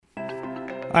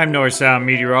I'm North Sound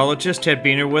meteorologist Ted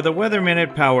Beener with a Weather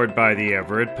Minute powered by the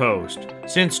Everett Post.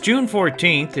 Since June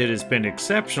 14th, it has been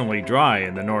exceptionally dry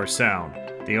in the North Sound.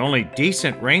 The only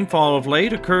decent rainfall of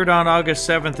late occurred on August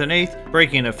 7th and 8th,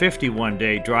 breaking a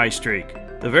 51-day dry streak.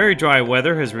 The very dry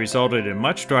weather has resulted in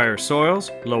much drier soils,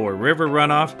 lower river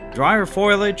runoff, drier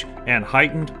foliage, and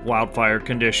heightened wildfire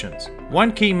conditions.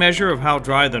 One key measure of how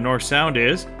dry the North Sound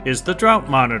is the Drought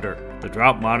Monitor. The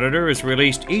Drought Monitor is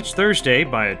released each Thursday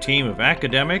by a team of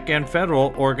academic and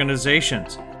federal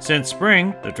organizations. Since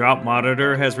spring, the Drought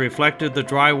Monitor has reflected the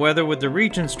dry weather with the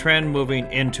region's trend moving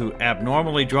into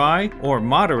abnormally dry or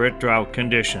moderate drought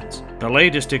conditions. The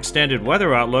latest extended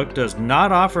weather outlook does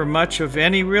not offer much of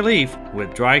any relief,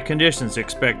 with dry conditions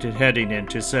expected heading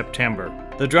into September.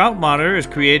 The Drought Monitor is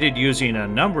created using a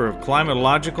number of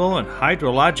climatological and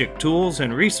hydrologic tools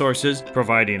and resources,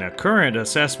 providing a current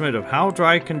assessment of how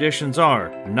dry conditions are,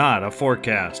 not a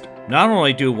forecast. Not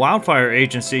only do wildfire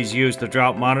agencies use the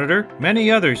Drought Monitor,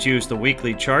 many others use the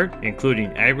weekly chart,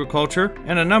 including agriculture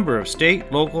and a number of state,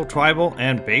 local, tribal,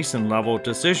 and basin-level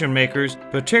decision makers,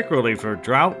 particularly for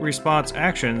drought response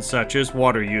actions such as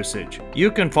water usage. You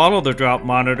can follow the Drought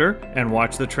Monitor and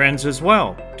watch the trends as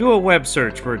well. Do a web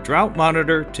search for Drought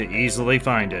Monitor to easily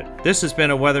find it. This has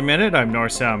been a Weather Minute. I'm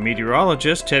North Sound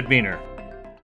meteorologist Ted Beener.